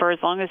meet for as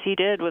long as he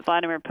did with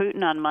Vladimir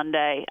Putin on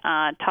Monday,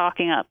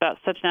 talking about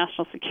such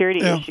national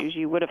security issues,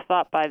 you would have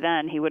thought by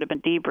then he would have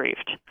been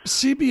debriefed.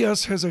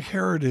 CBS has a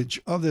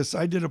heritage of this.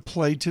 I did a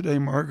play today,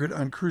 Margaret,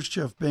 on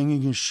Khrushchev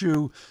banging his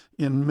shoe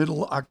in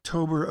middle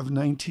October of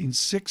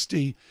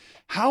 1960.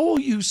 How will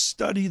you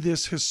study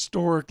this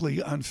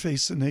historically on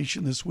Face the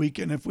Nation this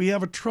weekend? If we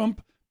have a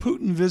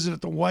Trump-Putin visit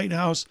at the White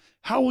House,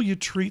 how will you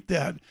treat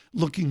that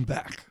looking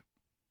back?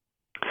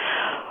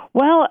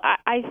 Well,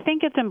 I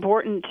think it's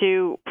important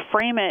to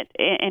frame it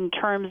in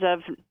terms of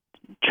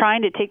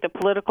trying to take the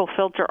political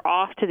filter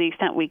off to the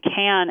extent we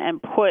can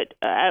and put,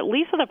 at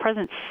least what the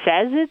president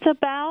says it's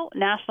about,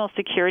 national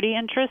security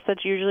interests.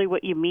 That's usually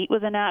what you meet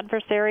with an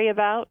adversary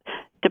about,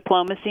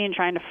 diplomacy and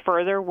trying to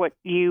further what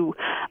you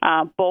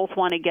both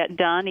want to get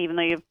done, even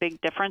though you have big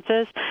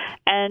differences.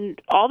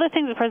 And all the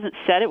things the president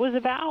said it was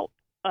about,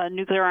 a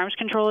nuclear arms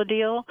control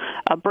deal,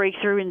 a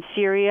breakthrough in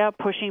Syria,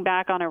 pushing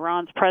back on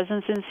Iran's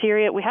presence in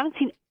Syria. We haven't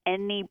seen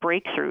any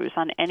breakthroughs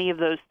on any of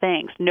those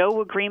things.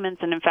 No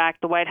agreements. And in fact,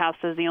 the White House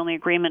says the only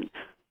agreement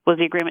was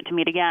the agreement to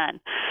meet again.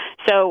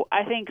 So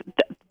I think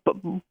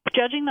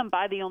judging them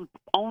by the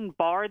own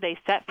bar they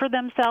set for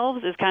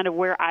themselves is kind of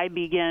where I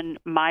begin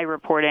my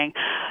reporting.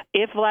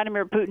 If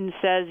Vladimir Putin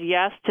says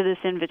yes to this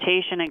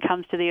invitation and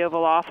comes to the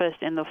Oval Office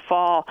in the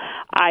fall,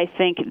 I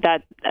think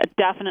that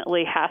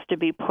definitely has to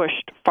be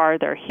pushed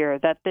farther here,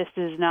 that this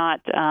is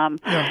not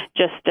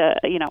just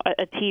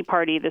a tea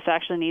party. This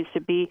actually needs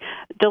to be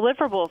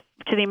deliverable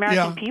to the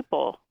American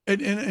people.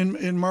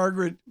 And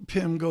Margaret,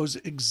 Pim goes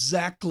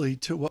exactly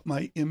to what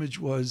my image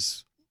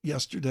was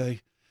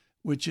yesterday,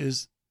 which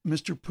is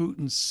Mr.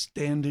 Putin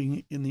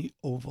standing in the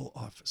Oval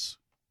Office.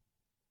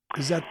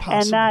 Is that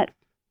possible? And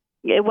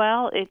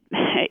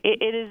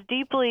it is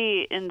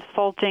deeply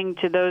insulting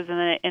to those in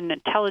the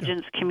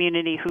intelligence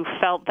community who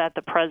felt that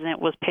the president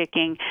was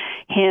picking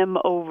him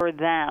over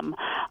them.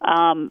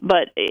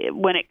 But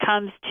when it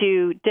comes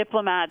to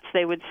diplomats,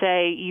 they would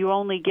say you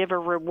only give a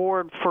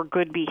reward for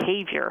good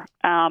behavior.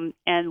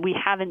 And we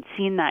haven't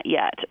seen that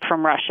yet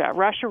from Russia.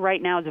 Russia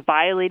right now is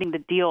violating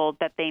the deal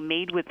that they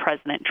made with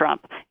President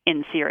Trump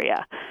in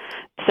Syria.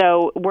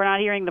 So we're not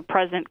hearing the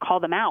president call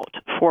them out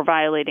for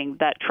violating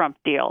that Trump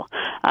deal,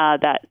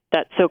 that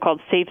so-called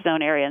safe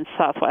zone area in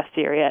southwest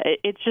Syria.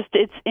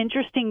 It's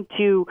interesting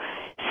to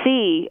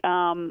see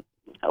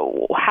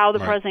how the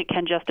president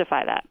can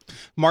justify that.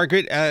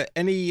 Margaret,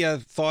 any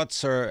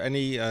thoughts or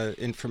any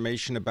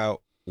information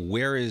about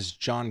where is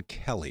John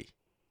Kelly,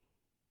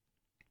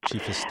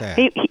 Chief of Staff?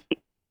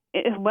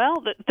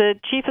 Well, the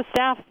Chief of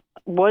Staff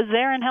was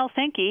there in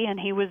Helsinki, and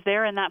he was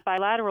there in that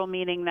bilateral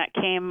meeting that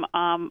came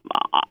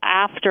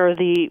after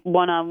the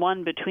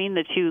one-on-one between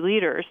the two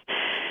leaders.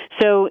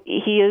 So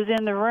he is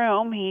in the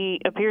room. He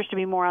appears to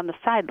be more on the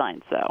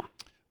sidelines, though.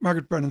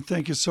 Margaret Brennan,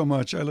 thank you so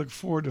much. I look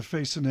forward to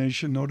Face the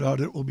Nation. No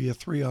doubt it will be a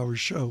 3-hour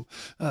show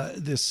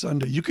this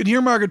Sunday. You can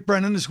hear Margaret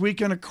Brennan this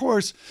weekend, of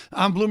course,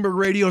 on Bloomberg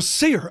Radio.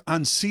 See her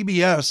on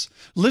CBS.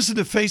 Listen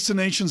to Face the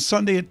Nation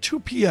Sunday at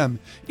 2 p.m.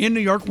 in New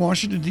York,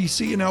 Washington,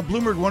 D.C. And now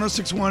Bloomberg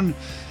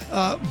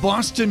 106.1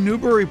 Boston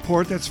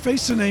Newburyport. That's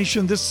Face the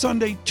Nation this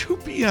Sunday, 2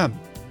 p.m.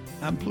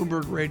 on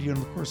Bloomberg Radio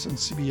and, of course, on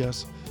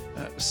CBS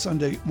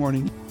Sunday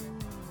morning.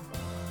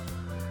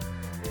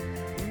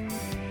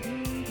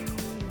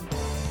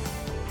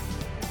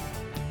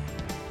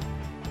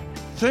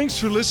 Thanks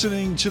for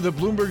listening to the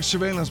Bloomberg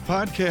Surveillance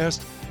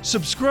Podcast.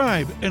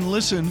 Subscribe and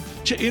listen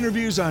to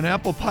interviews on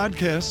Apple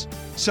Podcasts,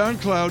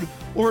 SoundCloud,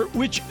 or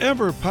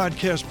whichever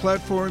podcast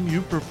platform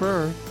you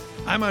prefer.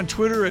 I'm on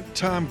Twitter at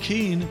Tom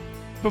Keene.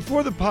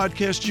 Before the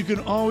podcast, you can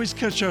always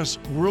catch us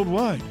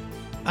worldwide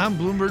on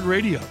Bloomberg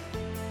Radio.